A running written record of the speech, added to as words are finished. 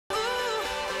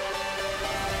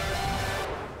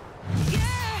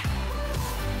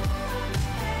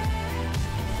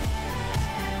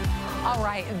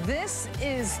right, this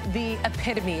is the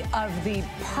epitome of the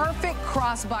perfect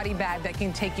crossbody bag that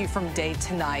can take you from day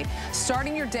to night.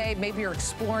 Starting your day, maybe you're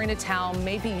exploring a town,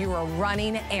 maybe you are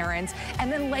running errands,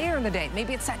 and then later in the day,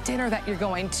 maybe it's that dinner that you're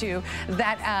going to,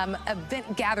 that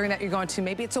event gathering that you're going to,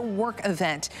 maybe it's a work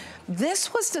event.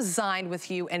 This was designed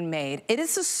with you and made. It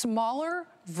is a smaller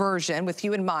version with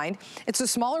you in mind. It's a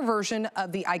smaller version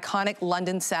of the iconic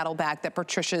London saddlebag that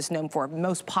Patricia is known for,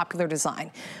 most popular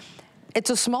design. It's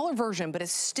a smaller version, but it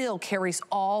still carries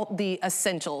all the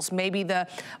essentials. Maybe the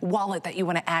wallet that you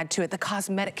want to add to it, the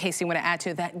cosmetic case you want to add to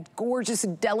it, that gorgeous,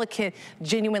 delicate,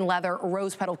 genuine leather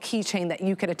rose petal keychain that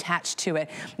you could attach to it.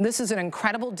 This is an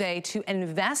incredible day to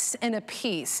invest in a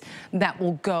piece that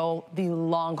will go the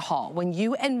long haul. When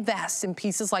you invest in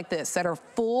pieces like this that are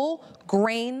full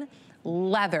grain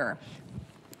leather,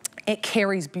 it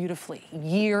carries beautifully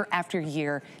year after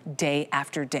year, day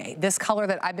after day. This color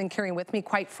that I've been carrying with me,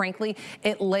 quite frankly,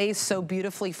 it lays so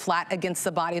beautifully flat against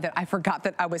the body that I forgot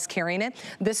that I was carrying it.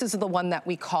 This is the one that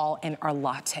we call an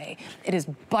latte. It is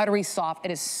buttery soft. It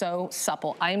is so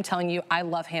supple. I am telling you, I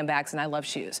love handbags and I love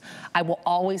shoes. I will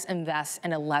always invest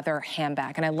in a leather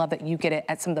handbag, and I love that you get it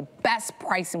at some of the best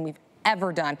pricing we've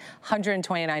ever done,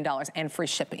 $129 and free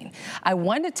shipping. I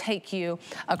wanted to take you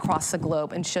across the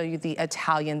globe and show you the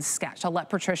Italian sketch. I'll let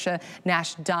Patricia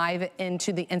Nash dive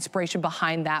into the inspiration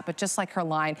behind that, but just like her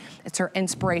line, it's her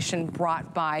inspiration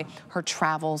brought by her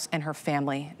travels and her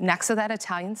family. Next to that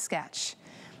Italian sketch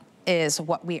is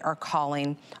what we are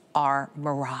calling our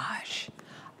Mirage.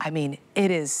 I mean,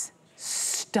 it is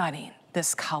stunning.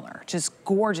 This color, just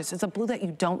gorgeous. It's a blue that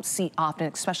you don't see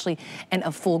often, especially in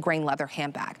a full grain leather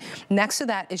handbag. Next to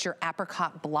that is your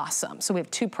apricot blossom. So we have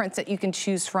two prints that you can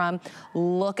choose from.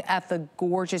 Look at the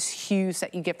gorgeous hues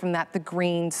that you get from that, the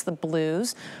greens, the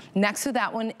blues. Next to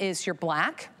that one is your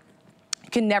black. You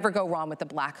can never go wrong with the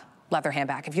black leather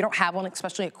handbag. If you don't have one,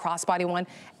 especially a crossbody one,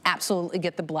 absolutely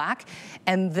get the black.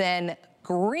 And then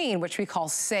green, which we call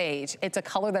sage. It's a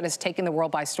color that has taken the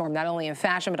world by storm, not only in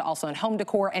fashion, but also in home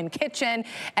decor and kitchen,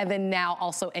 and then now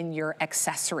also in your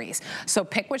accessories. So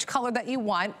pick which color that you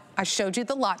want. I showed you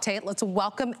the latte. Let's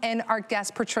welcome in our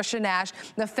guest, Patricia Nash,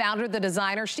 the founder, the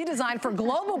designer. She designed for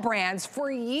global brands for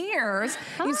years.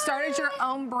 You started your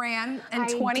own brand in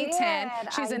 2010.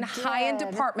 She's in high-end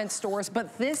department stores,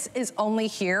 but this is only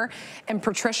here. And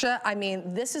Patricia, I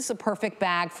mean, this is the perfect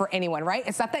bag for anyone, right?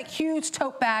 It's not that huge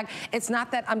tote bag. It's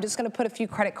not that I'm just gonna put a few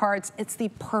credit cards. It's the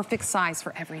perfect size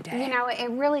for every day. You know,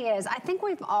 it really is. I think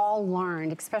we've all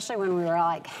learned, especially when we were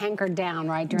like hankered down,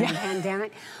 right, during the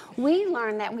pandemic, we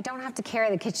learned that we don't have to carry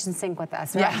the kitchen sink with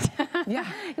us, right? Yeah.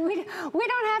 we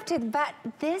don't have to, but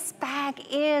this bag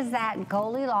is that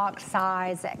Goldilocks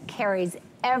size that carries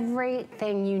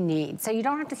everything you need. So you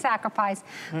don't have to sacrifice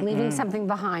leaving something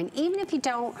behind. Even if you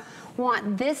don't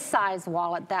want this size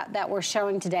wallet that we're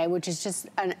showing today, which is just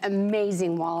an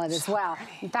amazing wallet as well.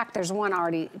 In fact, there's one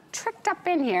already tricked up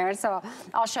in here, so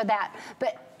I'll show that.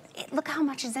 But look how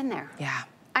much is in there. Yeah.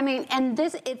 I mean, and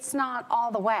this, it's not all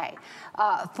the way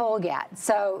full yet.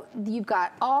 So you've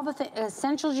got all the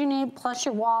essentials you need, plus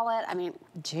your wallet. I mean,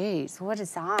 geez, what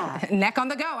is that? Neck on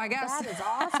the go, I guess. That is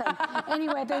awesome.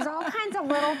 Anyway, there's all kinds of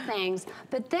little things.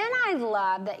 But then I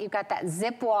love that you've got that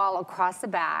zip wall across the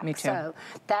back. Me too. So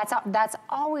that's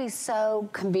always so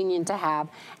convenient to have.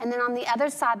 And then on the other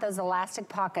side, those elastic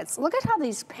pockets. Look at how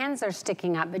these pins are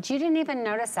sticking up, but you didn't even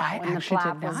notice that when the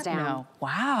flap was down. Know.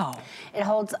 Wow. It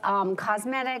holds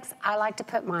cosmetics. I like to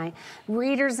put my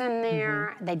readers in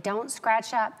there. They don't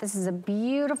scratch up. This is a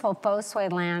beautiful faux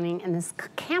suede lining in this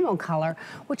camel color,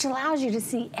 which allows you to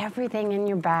see everything in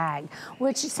your bag,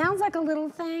 which sounds like a little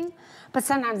thing, but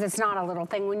sometimes it's not a little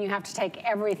thing when you have to take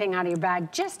everything out of your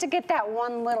bag just to get that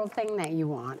one little thing that you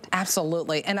want.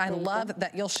 Absolutely. And I love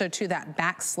that you'll show too that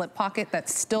back slip pocket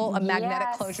that's still a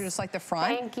magnetic closure just like the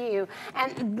front. Thank you.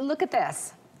 And look at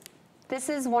this. This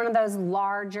is one of those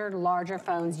larger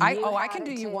phones. I can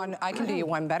do you one. I can do you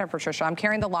one better, Patricia. I'm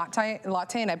carrying the latte,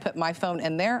 and I put my phone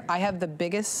in there. I have the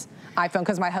biggest iPhone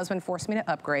because my husband forced me to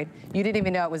upgrade. You didn't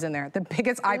even know it was in there. The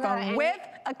biggest iPhone with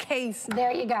a case.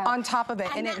 There you go. On top of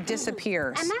it, and it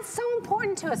disappears. And that's so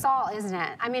important to us all, isn't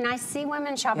it? I mean, I see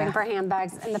women shopping for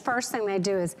handbags, and the first thing they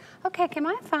do is, okay, can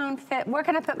my phone fit? Where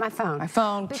can I put my phone? My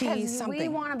phone, keys, something. Because we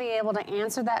want to be able to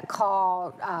answer that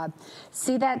call,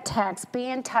 see that text, be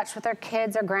in touch with our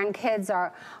kids, our grandkids,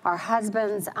 our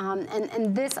husbands,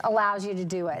 and this allows you to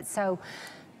do it. So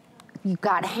you've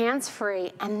got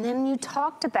hands-free, and then you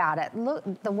talked about it.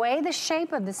 Look, the way the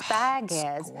shape of this bag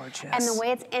is, gorgeous. and the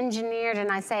way it's engineered,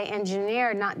 and I say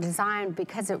engineered, not designed,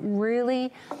 because it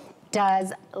really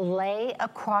does lay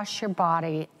across your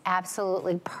body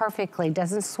absolutely perfectly.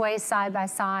 Doesn't sway side by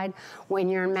side when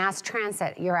you're in mass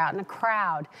transit, you're out in a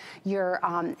crowd, you're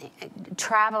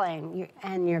traveling,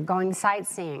 and you're going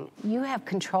sightseeing. You have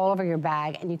control over your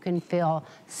bag, and you can feel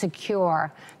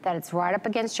secure that it's right up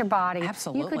against your body.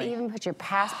 Absolutely. You could even put your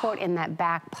passport in that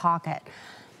back pocket.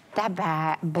 That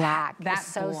black is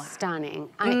so stunning.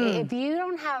 If you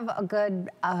don't have a good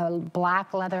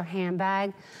black leather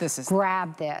handbag,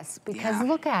 grab this, because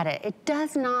look at it. It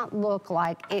does not look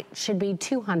like it should be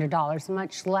 $200,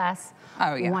 much less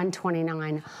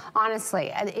 $129.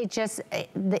 Honestly,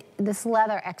 this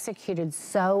leather executed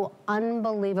so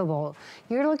unbelievable.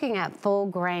 You're looking at full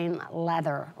grain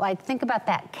leather. Like, think about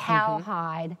that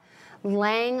cowhide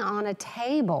laying on a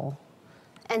table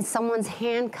and someone's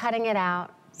hand cutting it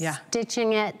out,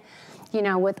 stitching it, you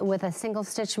know, with a single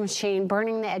stitch machine,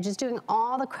 burning the edges, doing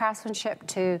all the craftsmanship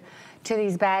to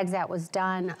these bags that was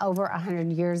done over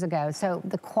 100 years ago. So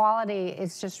the quality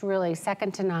is just really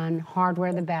second to none,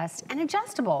 hardware the best, and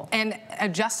adjustable. And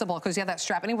adjustable, because you have that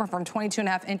strap anywhere from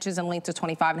 22.5 inches in length to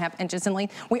 25.5 inches in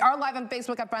length. We are live on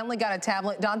Facebook. I finally got a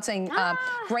tablet. Dawn saying,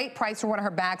 great price for one of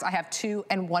her bags. I have 2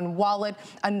 and 1 wallet.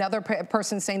 Another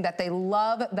person saying that they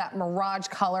love that Mirage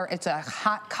color. It's a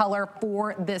hot color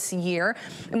for this year.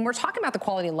 And we're talking about the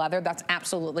quality of leather. That's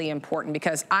absolutely important,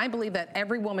 because I believe that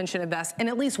every woman should invest in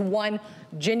at least one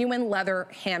genuine leather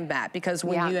handbag, because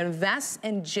when you invest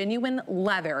in genuine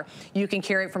leather, you can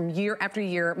carry it from year after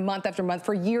year, month after month,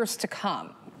 for years to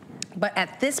come. But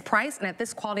at this price and at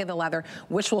this quality of the leather,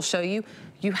 which we'll show you,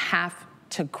 you have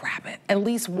to grab it. At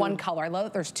least one color. I love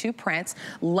that there's 2 prints.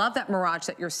 Love that Mirage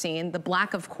that you're seeing. The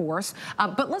black, of course.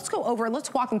 But let's go over,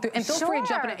 let's walk them through, and feel free to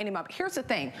jump in at any moment. Here's the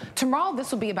thing. Tomorrow,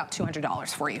 this will be about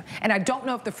 $200 for you. And I don't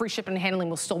know if the free shipping and handling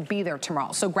will still be there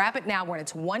tomorrow. So grab it now when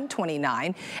it's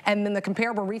 $129, and then the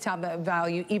comparable retail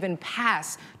value even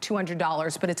past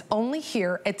 $200, but it's only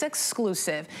here, it's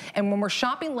exclusive. And when we're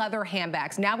shopping leather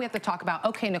handbags, now we have to talk about,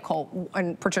 okay, Nicole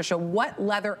and Patricia, what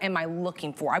leather am I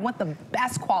looking for? I want the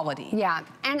best quality. Yeah.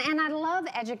 And I love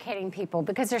educating people,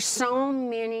 because there's so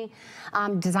many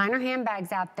designer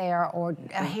handbags out there, or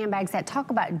handbags that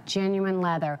talk about genuine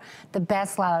leather, the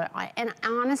best leather. And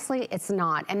honestly, it's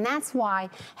not. And that's why,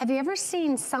 have you ever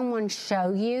seen someone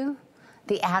show you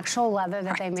the actual leather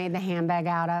that they made the handbag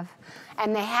out of?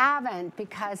 And they haven't,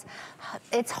 because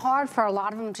it's hard for a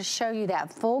lot of them to show you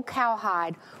that full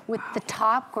cowhide with the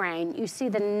top grain. You see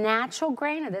the natural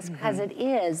grain of this, because it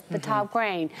is the top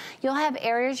grain. You'll have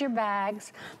areas, your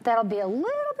bags, that'll be a little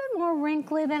bit more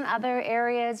wrinkly than other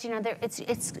areas. You know, it's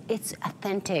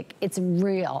authentic, it's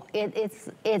real.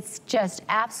 It's just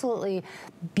absolutely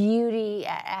beauty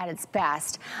at its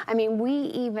best. I mean, we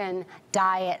even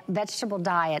vegetable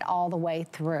diet all the way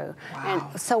through. And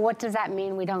so what does that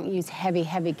mean? We don't use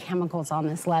heavy chemicals on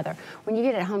this leather. When you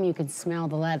get it home, you can smell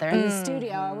the leather. In the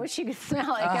studio, I wish you could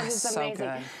smell it, because it's amazing.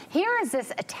 So here is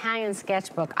this Italian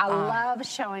sketchbook. I love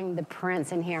showing the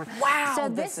prints in here. Wow, so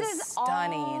this is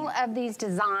stunning. All of these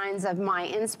designs of my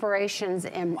inspirations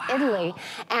in Italy.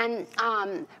 And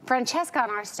Francesca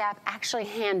on our staff actually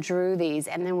hand drew these,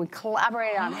 and then we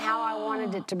collaborated on how I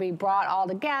wanted it to be brought all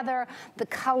together, the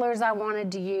colors I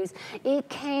wanted to use. It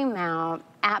came out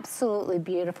absolutely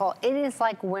beautiful. It is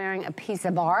like wearing a piece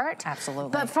of art.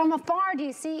 Absolutely. But from afar, do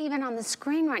you see, even on the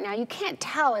screen right now, you can't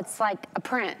tell it's like a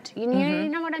print. You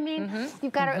know what I mean?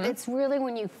 You've got to, it's really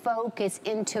when you focus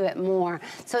into it more.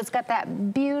 So it's got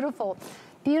that beautiful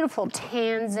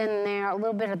tans in there, a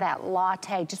little bit of that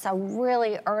latte, just a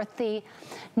really earthy,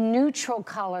 neutral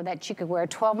color that you could wear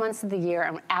 12 months of the year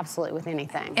and absolutely with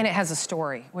anything. And it has a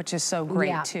story, which is so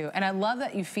great too. And I love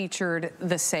that you featured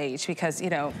the sage, because, you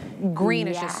know, green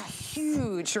is just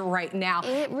huge right now.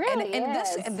 It really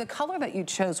is. And the color that you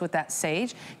chose with that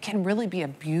sage can really be a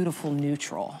beautiful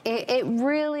neutral. It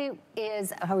really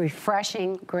is a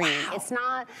refreshing green. It's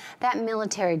not that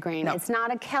military green. It's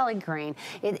not a Kelly green.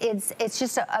 It's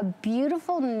just a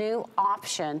beautiful new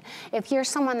option. If you're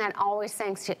someone that always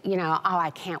thinks, you know,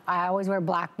 oh, I always wear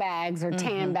black bags or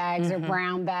tan bags or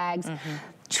brown bags,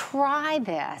 try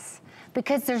this.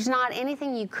 Because there's not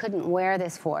anything you couldn't wear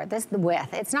this with.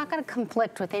 It's not going to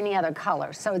conflict with any other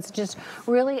color. So it's just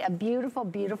really a beautiful,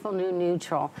 beautiful new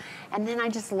neutral. And then I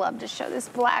just love to show this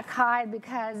black hide,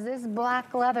 because this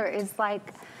black leather is like,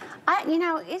 you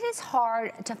know, it is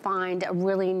hard to find a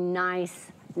really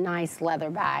nice leather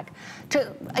bag.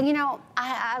 You know,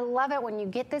 I love it when you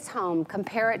get this home,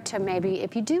 compare it to maybe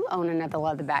if you do own another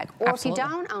leather bag, or if you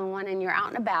don't own one and you're out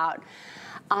and about.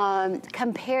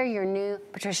 Compare your new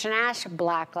Patricia Nash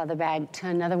black leather bag to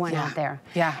another one out there.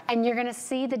 Yeah. And you're gonna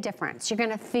see the difference. You're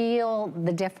gonna feel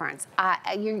the difference.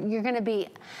 You're gonna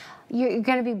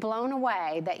be blown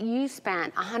away that you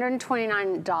spent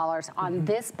 $129 on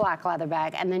this black leather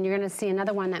bag, and then you're gonna see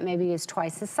another one that maybe is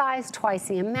twice the size, twice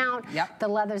the amount. Yep. The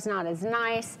leather's not as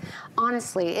nice.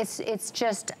 Honestly, it's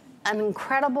just an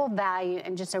incredible value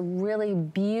and just a really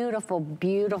beautiful,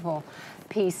 beautiful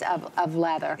piece of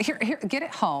leather. Here, get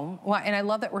it home. Well, and I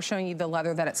love that we're showing you the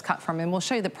leather that it's cut from, and we'll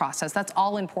show you the process. That's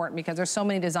all important because there's so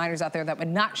many designers out there that would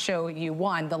not show you,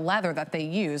 one, the leather that they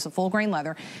use, the full grain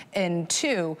leather, and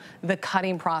two, the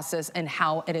cutting process and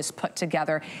how it is put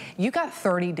together. You got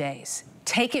 30 days.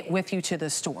 Take it with you to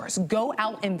the stores. Go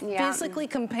out and physically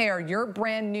compare your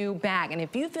brand new bag. And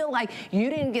if you feel like you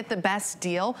didn't get the best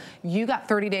deal, you got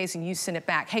 30 days and you send it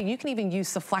back. Hey, you can even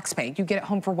use the FlexPay. You get it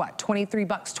home for what? 23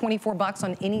 bucks, 24 bucks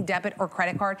on any debit or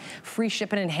credit card, free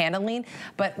shipping and handling.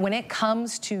 But when it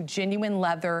comes to genuine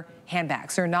leather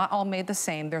handbags, they're not all made the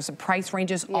same. There's price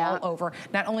ranges all over.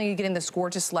 Not only are you getting this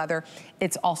gorgeous leather,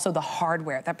 it's also the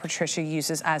hardware that Patricia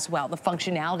uses as well. The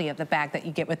functionality of the bag that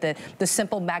you get with the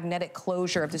simple magnetic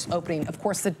closure of this opening. Of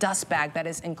course, the dust bag that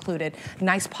is included.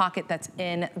 Nice pocket that's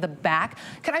in the back.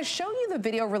 Can I show you the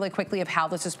video really quickly of how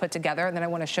this is put together? And then I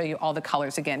want to show you all the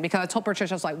colors again, because I told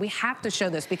Patricia, I was like, we have to show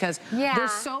this because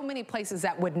there's so many places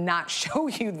that would not show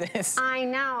you this. I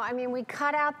know. I mean, we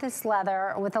cut out this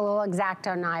leather with a little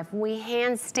X-Acto knife. We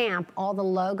hand stamp all the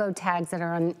logo tags that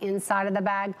are on the inside of the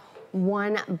bag,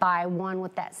 one by one,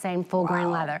 with that same full grain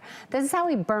leather. This is how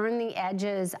we burn the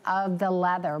edges of the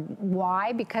leather.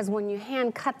 Why? Because when you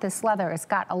hand cut this leather, it's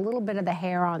got a little bit of the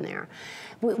hair on there.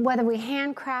 Whether we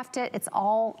handcraft it, it's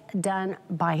all done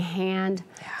by hand,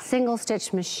 single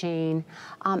stitch machine.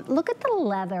 Look at the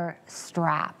leather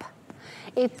strap.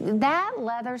 If that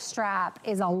leather strap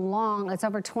is it's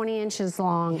over 20 inches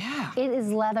long. It is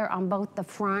leather on both the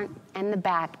front and the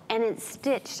back, and it's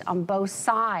stitched on both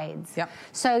sides.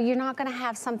 So you're not gonna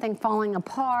have something falling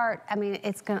apart. I mean,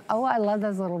 it's gonna, I love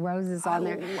those little roses on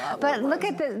there. But look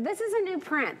at this, this is a new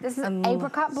print. This is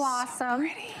apricot blossom.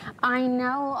 I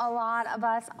know a lot of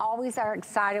us always are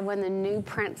excited when the new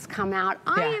prints come out.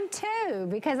 I am too,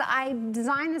 because I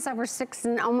designed this over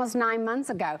almost 9 months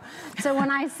ago. So when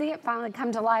I see it finally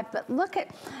come to life, but look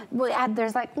at,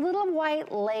 there's like little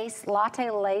white lace, latte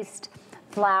laced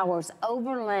flowers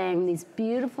overlaying these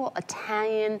beautiful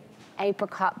Italian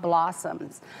apricot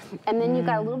blossoms. And then you've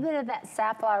got a little bit of that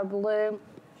sapphire blue,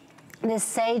 this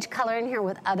sage color in here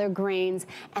with other greens,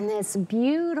 and this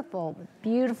beautiful,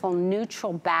 beautiful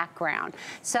neutral background.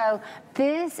 So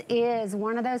this is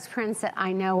one of those prints that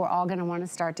I know we're all gonna wanna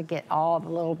start to get all the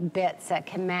little bits that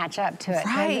can match up to it.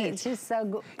 It's just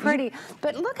so pretty.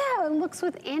 But look how it looks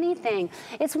with anything.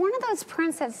 It's one of those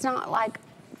prints that's not like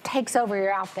takes over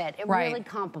your outfit. It really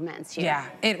complements you. Yeah,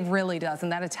 it really does.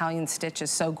 And that Italian stitch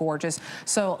is so gorgeous.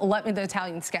 So the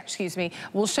Italian sketch, excuse me.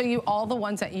 We'll show you all the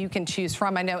ones that you can choose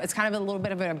from. I know it's kind of a little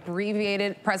bit of an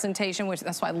abbreviated presentation, which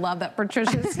that's why I love that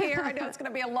Patricia's here. I know it's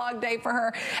gonna be a long day for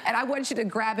her. And I want you to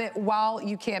grab it while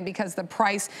you can, because the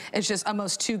price is just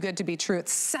almost too good to be true.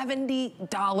 It's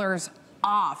 $70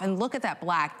 off. And look at that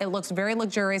black. It looks very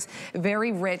luxurious,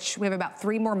 very rich. We have about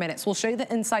 3 more minutes. We'll show you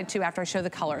the inside too after I show the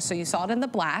colors. So you saw it in the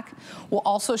black. We'll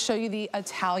also show you the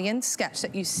Italian sketch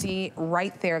that you see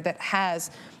right there that has,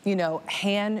 you know,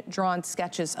 hand-drawn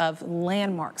sketches of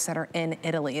landmarks that are in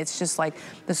Italy. It's just like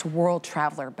this world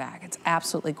traveler bag. It's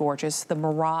absolutely gorgeous. The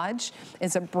Mirage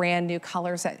is a brand new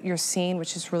colors that you're seeing,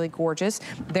 which is really gorgeous.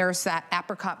 There's that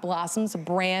apricot blossoms, a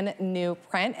brand new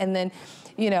print. And then,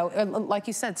 you know, like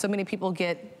you said, so many people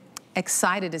get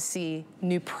excited to see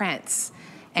new prints.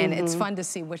 And it's fun to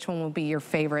see which one will be your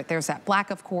favorite. There's that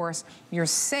black, of course, your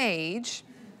sage,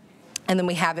 and then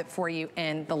we have it for you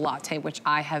in the latte, which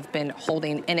I have been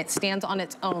holding, and it stands on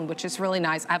its own, which is really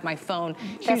nice. I have my phone,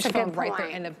 huge phone right there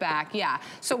in the back.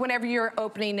 So whenever you're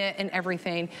opening it and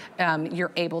everything,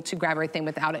 you're able to grab everything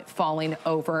without it falling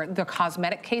over. The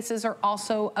cosmetic cases are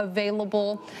also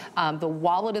available. The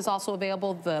wallet is also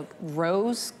available. The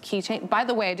rose keychain. By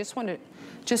the way, I just wanted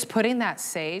just putting that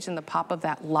sage and the pop of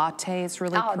that latte is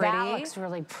really pretty. That looks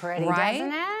really pretty,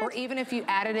 doesn't it? Or even if you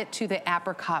added it to the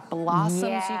apricot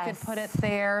blossoms, you could put it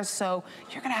there. So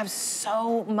you're gonna have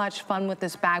so much fun with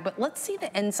this bag. But let's see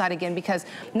the inside again, because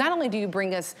not only do you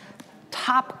bring us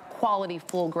top quality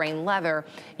full grain leather,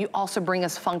 you also bring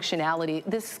us functionality.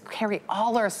 This carry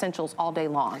all our essentials all day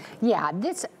long. Yeah,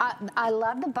 this, I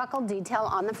love the buckle detail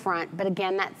on the front, but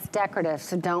again, that's decorative,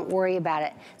 so don't worry about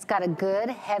it. It's got a good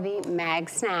heavy mag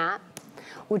snap.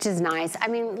 which is nice. I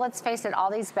mean, let's face it,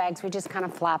 all these bags, we just kind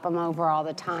of flap them over all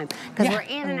the time because we're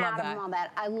in and out of them all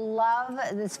that. I love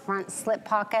this front slip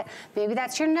pocket. Maybe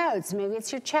that's your notes. Maybe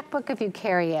it's your checkbook if you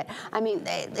carry it. I mean,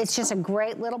 it's just a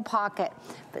great little pocket.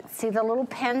 But see the little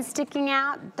pins sticking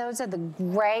out? Those are the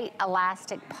great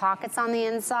elastic pockets on the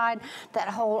inside that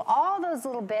hold all those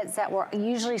little bits that we're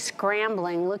usually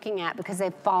scrambling looking at because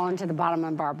they've fallen to the bottom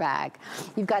of our bag.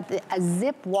 You've got a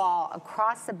zip wall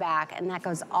across the back, and that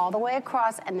goes all the way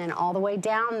across and then all the way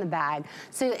down the bag.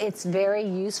 So it's very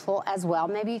useful as well.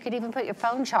 Maybe you could even put your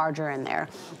phone charger in there.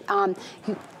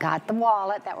 You've got the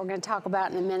wallet that we're going to talk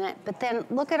about in a minute, but then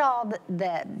look at all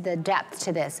the depth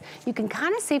to this. You can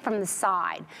kind of see from the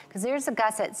side, because there's a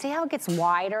gusset. See how it gets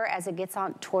wider as it gets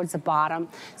on towards the bottom?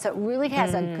 So it really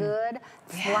has a good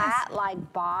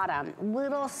flat-like bottom.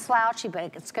 Little slouchy,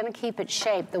 but it's going to keep its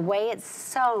shape. The way it's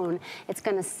sewn, it's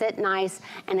going to sit nice,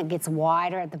 and it gets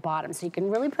wider at the bottom. So you can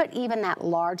really put even that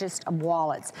largest of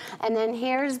wallets. And then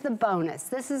here's the bonus.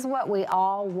 This is what we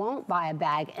all won't buy a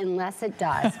bag unless it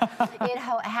does. It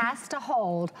has to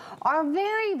hold our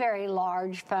very, very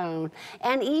large phone.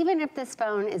 And even if this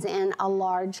phone is in a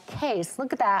large case,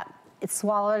 look at that. It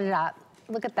swallowed it up.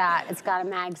 Look at that, it's got a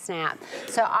mag snap.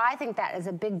 So I think that is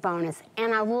a big bonus.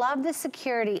 And I love the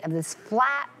security of this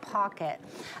flat pocket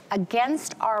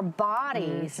against our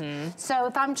bodies. So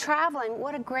if I'm traveling,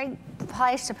 what a great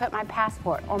place to put my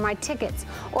passport or my tickets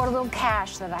or a little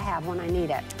cash that I have when I need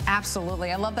it.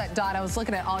 Absolutely, I love that, Dawn. I was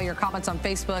looking at all your comments on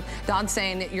Facebook. Dawn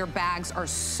saying that your bags are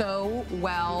so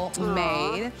well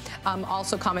made.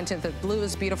 Also commented that blue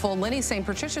is beautiful. Lenny saying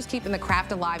Patricia's keeping the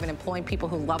craft alive and employing people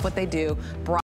who love what they do.